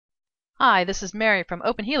Hi, this is Mary from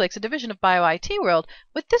OpenHelix, a division of BioIT World,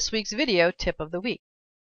 with this week's video tip of the week.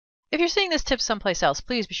 If you're seeing this tip someplace else,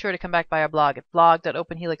 please be sure to come back by our blog at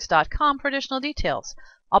blog.openhelix.com for additional details.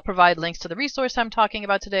 I'll provide links to the resource I'm talking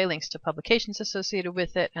about today, links to publications associated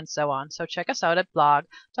with it, and so on. So check us out at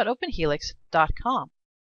blog.openhelix.com.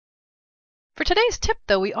 For today's tip,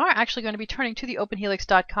 though, we are actually going to be turning to the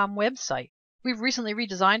openhelix.com website. We've recently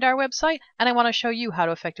redesigned our website, and I want to show you how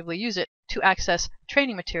to effectively use it to access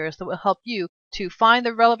training materials that will help you to find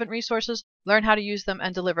the relevant resources, learn how to use them,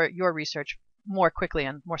 and deliver your research more quickly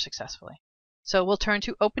and more successfully. So we'll turn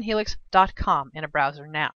to openhelix.com in a browser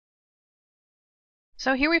now.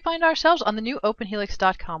 So here we find ourselves on the new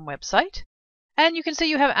openhelix.com website, and you can see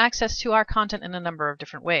you have access to our content in a number of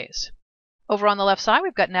different ways. Over on the left side,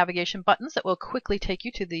 we've got navigation buttons that will quickly take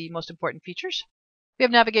you to the most important features. We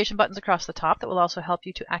have navigation buttons across the top that will also help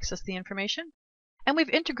you to access the information. And we've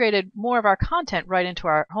integrated more of our content right into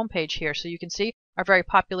our homepage here, so you can see our very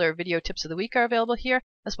popular video tips of the week are available here,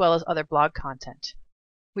 as well as other blog content.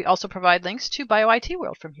 We also provide links to BioIT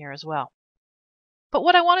World from here as well. But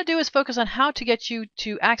what I want to do is focus on how to get you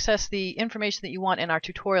to access the information that you want in our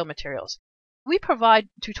tutorial materials. We provide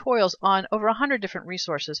tutorials on over 100 different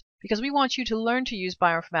resources because we want you to learn to use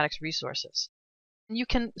bioinformatics resources. You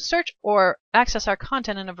can search or access our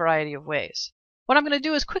content in a variety of ways. What I'm going to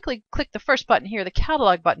do is quickly click the first button here, the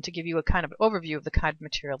catalog button, to give you a kind of overview of the kind of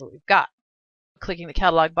material that we've got. Clicking the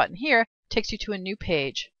catalog button here takes you to a new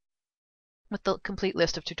page with the complete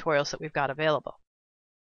list of tutorials that we've got available.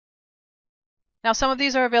 Now, some of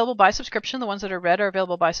these are available by subscription. The ones that are red are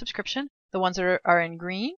available by subscription. The ones that are in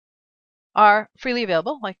green are freely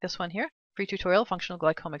available, like this one here, Free Tutorial Functional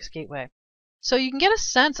Glycomics Gateway. So you can get a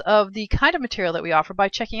sense of the kind of material that we offer by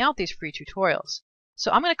checking out these free tutorials.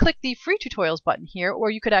 So I'm going to click the Free Tutorials button here,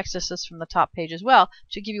 or you could access this from the top page as well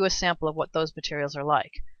to give you a sample of what those materials are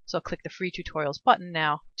like. So I'll click the Free Tutorials button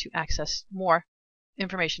now to access more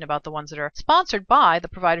information about the ones that are sponsored by the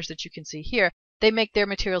providers that you can see here. They make their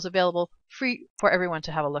materials available free for everyone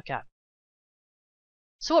to have a look at.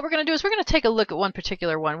 So what we're going to do is we're going to take a look at one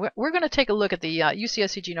particular one. We're going to take a look at the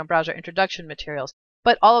UCSC Genome Browser Introduction materials.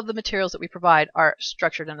 But all of the materials that we provide are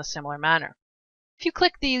structured in a similar manner. If you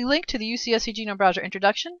click the link to the UCSC Genome Browser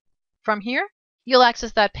Introduction from here, you'll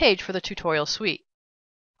access that page for the tutorial suite.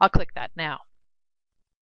 I'll click that now.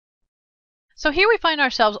 So here we find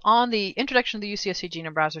ourselves on the Introduction to the UCSC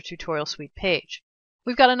Genome Browser Tutorial Suite page.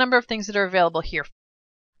 We've got a number of things that are available here.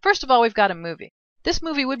 First of all, we've got a movie. This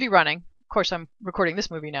movie would be running. Of course, I'm recording this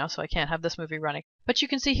movie now, so I can't have this movie running. But you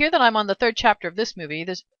can see here that I'm on the third chapter of this movie.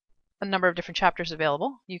 There's a number of different chapters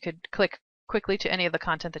available. You could click quickly to any of the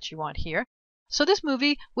content that you want here. So this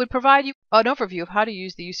movie would provide you an overview of how to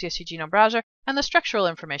use the UCSC Genome Browser and the structural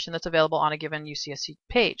information that's available on a given UCSC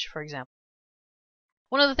page, for example.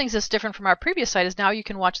 One of the things that's different from our previous site is now you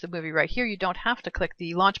can watch the movie right here. You don't have to click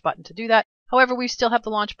the launch button to do that. However, we still have the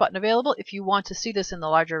launch button available. If you want to see this in the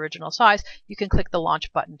larger original size, you can click the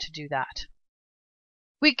launch button to do that.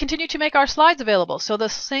 We continue to make our slides available, so the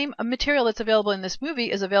same material that's available in this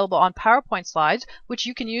movie is available on PowerPoint slides, which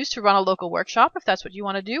you can use to run a local workshop if that's what you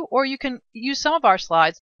want to do, or you can use some of our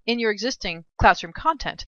slides in your existing classroom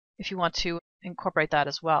content if you want to incorporate that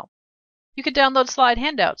as well. You can download slide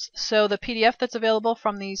handouts, so the PDF that's available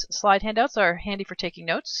from these slide handouts are handy for taking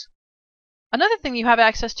notes. Another thing you have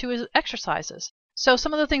access to is exercises. So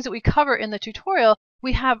some of the things that we cover in the tutorial,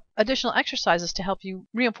 we have additional exercises to help you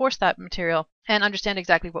reinforce that material and understand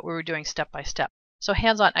exactly what we were doing step by step. So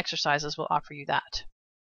hands-on exercises will offer you that.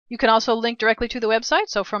 You can also link directly to the website.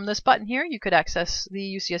 So from this button here, you could access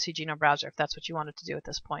the UCSC Genome Browser if that's what you wanted to do at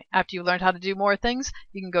this point. After you learned how to do more things,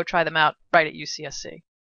 you can go try them out right at UCSC.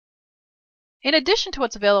 In addition to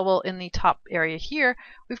what's available in the top area here,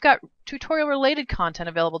 we've got tutorial-related content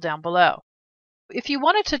available down below. If you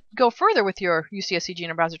wanted to go further with your UCSC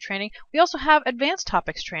Genome Browser training, we also have advanced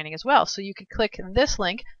topics training as well. So you could click this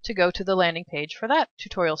link to go to the landing page for that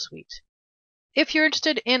tutorial suite. If you're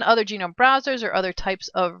interested in other genome browsers or other types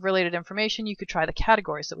of related information, you could try the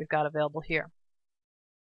categories that we've got available here.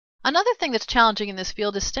 Another thing that's challenging in this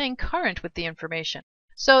field is staying current with the information.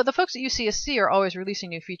 So the folks at UCSC are always releasing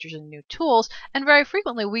new features and new tools, and very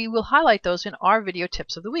frequently we will highlight those in our video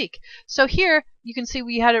tips of the week. So here you can see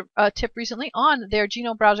we had a tip recently on their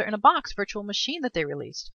Genome Browser in a Box virtual machine that they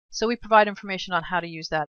released. So we provide information on how to use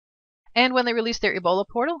that. And when they released their Ebola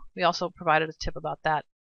portal, we also provided a tip about that.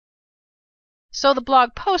 So the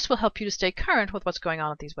blog post will help you to stay current with what's going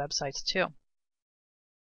on at these websites too.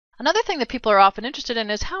 Another thing that people are often interested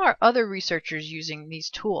in is how are other researchers using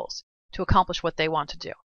these tools to accomplish what they want to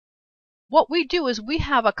do. what we do is we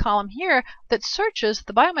have a column here that searches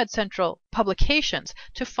the Biomed Central publications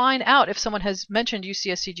to find out if someone has mentioned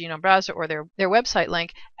UCSC Genome Browser or their website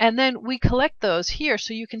link, and then we collect those here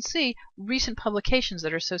so you can see recent publications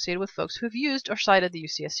that are associated with folks who have used or cited the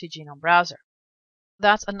UCSC Genome Browser.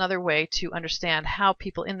 That's another way to understand how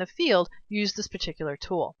people in the field use this particular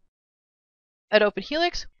tool. At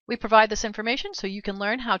OpenHelix, we provide this information so you can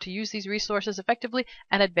learn how to use these resources effectively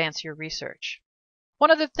and advance your research. One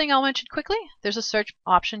other thing I'll mention quickly, there's a search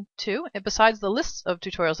option too. And besides the lists of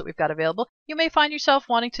tutorials that we've got available, you may find yourself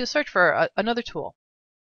wanting to search for another tool.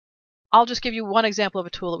 I'll just give you one example of a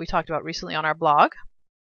tool that we talked about recently on our blog.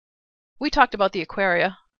 We talked about the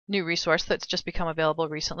Aquaria new resource that's just become available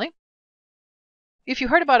recently. If you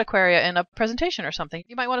heard about Aquaria in a presentation or something,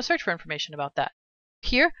 you might want to search for information about that.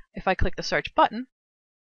 Here, if I click the search button,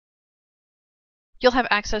 you'll have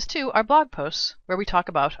access to our blog posts where we talk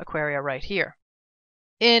about Aquaria right here.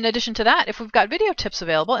 In addition to that, if we've got video tips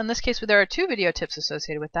available, in this case there are 2 video tips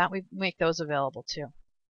associated with that, we make those available too.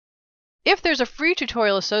 If there's a free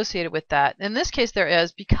tutorial associated with that, in this case there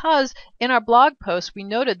is, because in our blog post we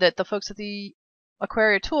noted that the folks at the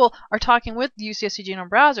Aquaria tool are talking with the UCSC Genome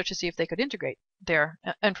Browser to see if they could integrate their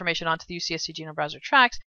information onto the UCSC Genome Browser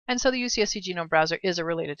tracks, and so the UCSC Genome Browser is a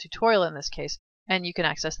related tutorial in this case, and you can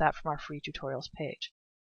access that from our free tutorials page.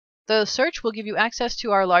 The search will give you access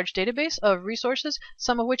to our large database of resources,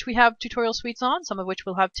 some of which we have tutorial suites on, some of which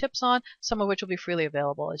we'll have tips on, some of which will be freely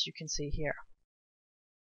available, as you can see here.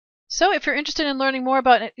 So if you're interested in learning more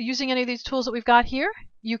about using any of these tools that we've got here,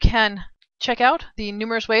 you can check out the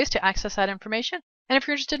numerous ways to access that information. And if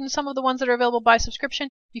you're interested in some of the ones that are available by subscription,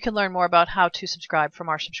 you can learn more about how to subscribe from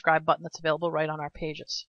our subscribe button that's available right on our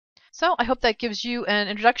pages. So I hope that gives you an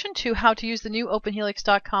introduction to how to use the new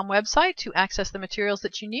OpenHelix.com website to access the materials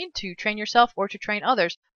that you need to train yourself or to train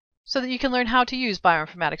others so that you can learn how to use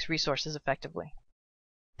bioinformatics resources effectively.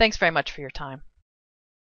 Thanks very much for your time.